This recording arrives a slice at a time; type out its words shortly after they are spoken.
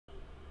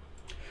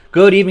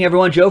Good evening,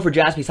 everyone. Joe for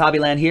Jaspys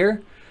Hobbyland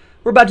here.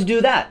 We're about to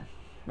do that.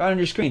 Right on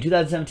your screen,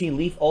 2017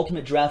 Leaf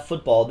Ultimate Draft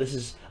Football. This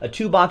is a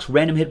 2-box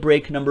random hit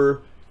break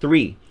number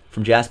 3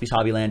 from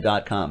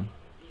JaspysHobbyland.com.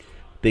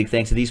 Big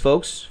thanks to these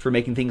folks for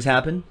making things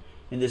happen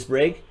in this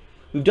break.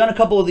 We've done a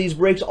couple of these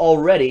breaks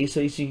already,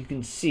 so as you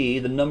can see,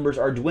 the numbers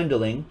are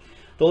dwindling.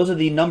 Those are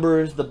the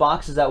numbers, the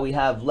boxes that we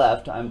have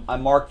left. I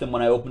marked them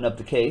when I opened up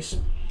the case.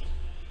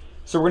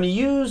 So we're going to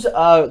use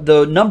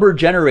the number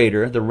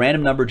generator, the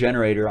random number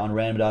generator on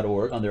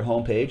random.org on their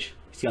homepage. You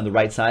see on the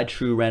right side,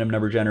 true random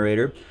number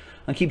generator.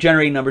 I'll keep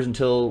generating numbers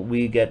until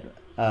we get,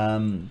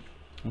 until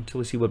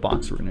we see what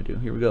box we're going to do.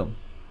 Here we go.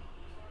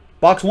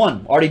 Box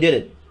 1, already did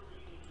it.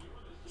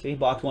 See,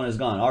 box 1 is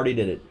gone, already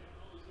did it.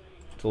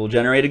 So we'll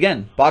generate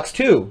again. Box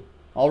 2,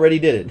 already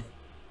did it.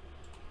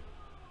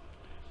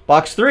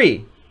 Box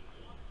 3.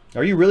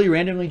 Are you really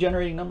randomly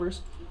generating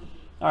numbers?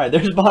 All right,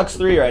 there's box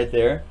 3 right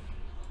there.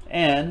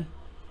 And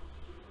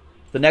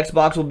the next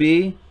box will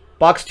be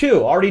box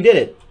 2. Already did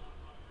it.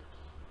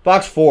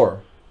 Box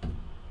 4.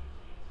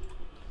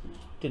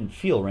 Didn't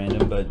feel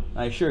random, but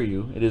I assure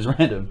you it is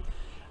random.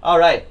 All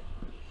right.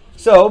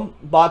 So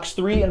box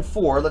 3 and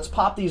 4. Let's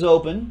pop these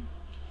open.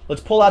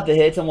 Let's pull out the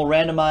hits, and we'll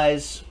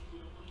randomize.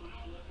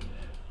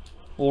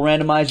 We'll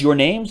randomize your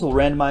names. We'll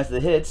randomize the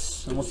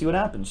hits, and we'll see what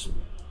happens.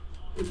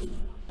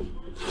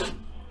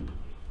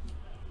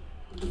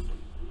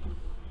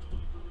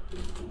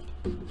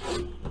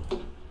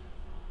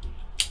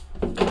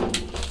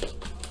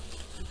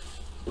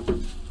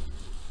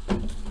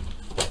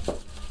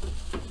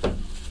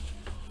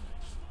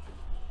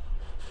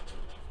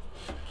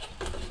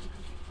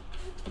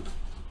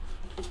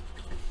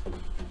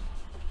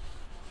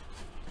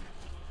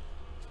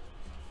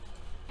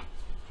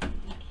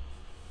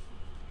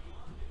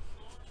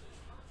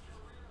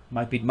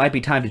 Might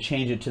be time to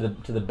change it to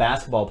the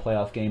basketball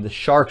playoff game. The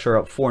Sharks are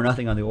up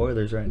 4-0 on the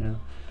Oilers right now.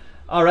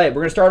 All right,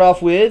 we're gonna start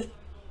off with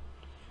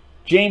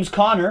James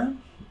Conner.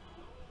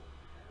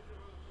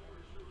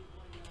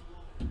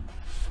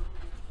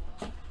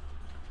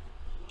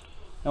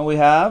 And we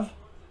have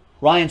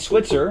Ryan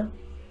Switzer.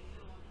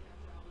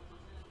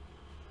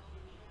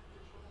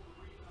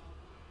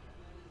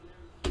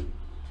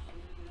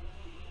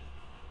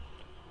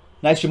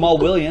 Nice Jamal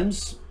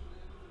Williams.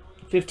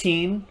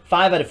 15,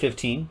 5 out of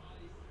 15.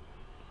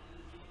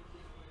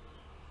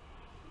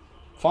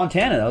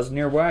 Fontana, that was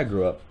near where I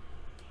grew up.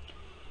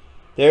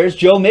 There's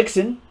Joe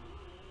Mixon.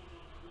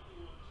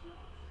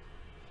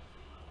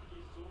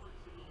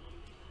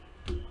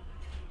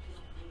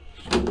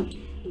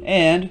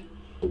 And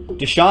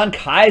Deshaun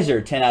Kaiser,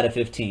 10 out of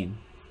 15.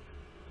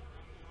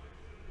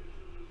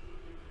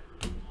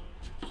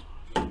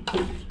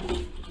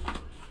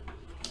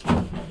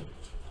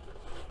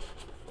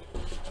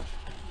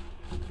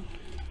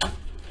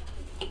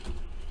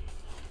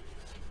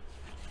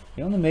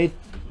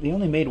 They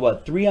only made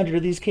what, 300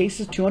 of these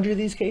cases, 200 of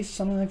these cases,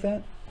 something like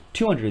that?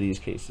 200 of these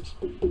cases.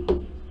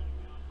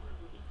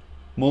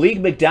 Malik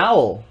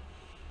McDowell.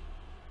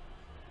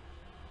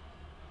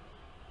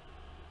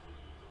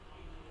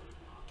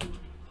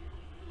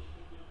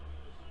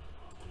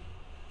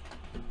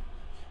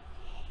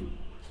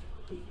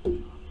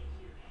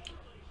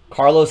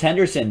 Carlos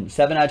Henderson,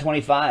 7 out of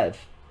 25.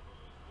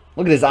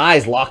 Look at his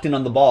eyes locked in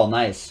on the ball.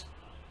 Nice.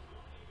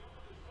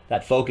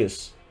 That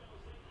focus.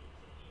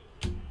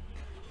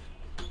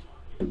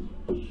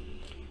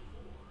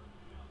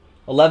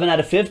 $11 out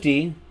of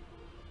 50.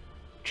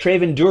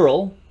 Traven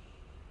Durrell.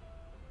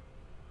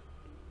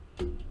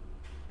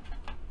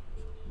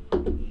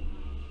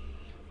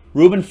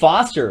 Reuben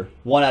Foster,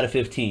 1 out of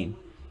 15.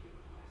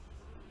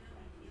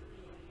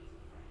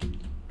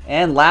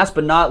 And last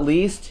but not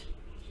least,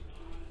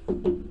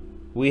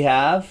 we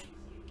have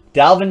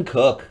Dalvin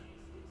Cook.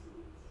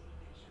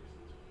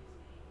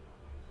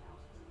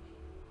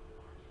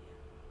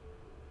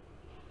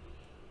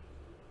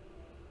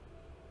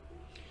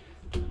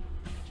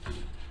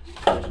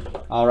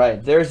 All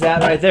right, there's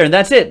that right there. And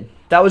that's it.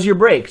 That was your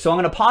break. So I'm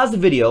going to pause the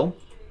video.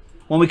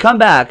 When we come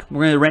back,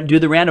 we're going to do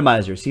the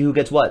randomizer. See who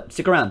gets what.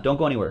 Stick around. Don't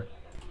go anywhere.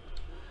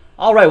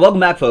 All right,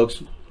 welcome back,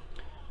 folks.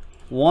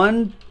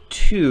 1,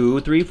 2,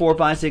 3, 4,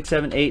 5, 6,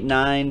 7, 8,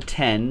 9,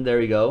 10. There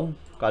you go.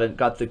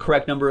 Got the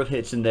correct number of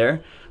hits in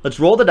there. Let's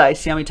roll the dice.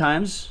 See how many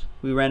times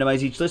we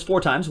randomize each list. 4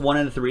 times. 1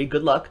 and a 3.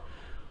 Good luck.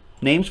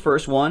 Names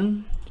first.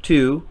 1,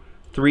 2,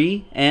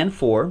 3, and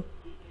 4.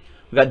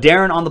 We got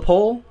Darren on the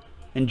pole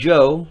and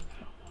Joe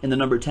in the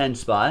number 10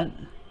 spot.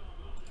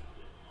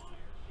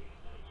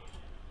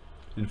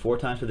 And 4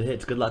 times for the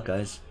hits. Good luck,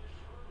 guys.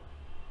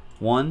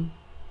 1,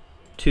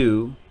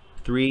 2,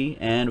 3,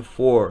 and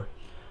 4.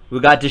 We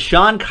got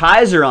Deshaun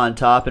Kaiser on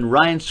top and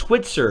Ryan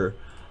Switzer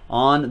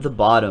on the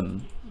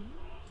bottom.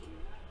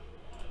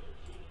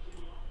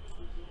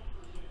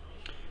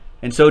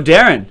 And so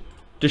Darren,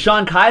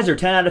 Deshaun Kaiser,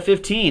 10 out of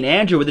 15.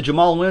 Andrew with the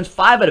Jamal Williams,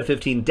 5 out of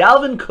 15.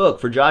 Dalvin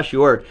Cook for Josh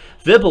York.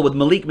 Vipple with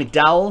Malik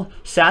McDowell.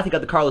 Sath, got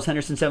the Carlos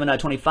Henderson, 7 out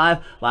of 25.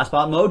 Last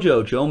spot,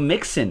 Mojo, Joe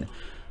Mixon.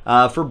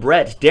 For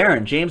Brett,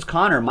 Darren, James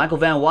Conner, Michael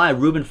Van Wy,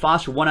 Reuben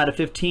Foster, 1 out of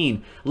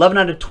 15. 11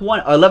 out of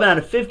 20, 11 out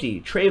of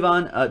 50.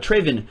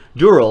 Traven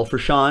Durrell for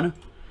Sean.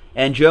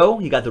 And Joe,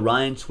 you got the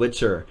Ryan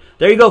Switzer.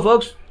 There you go,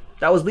 folks.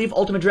 That was Leaf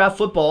Ultimate Draft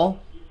Football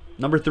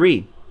number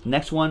 3.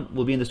 Next one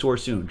will be in the store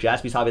soon.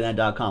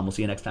 JaspysHobbyland.com. We'll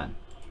see you next time.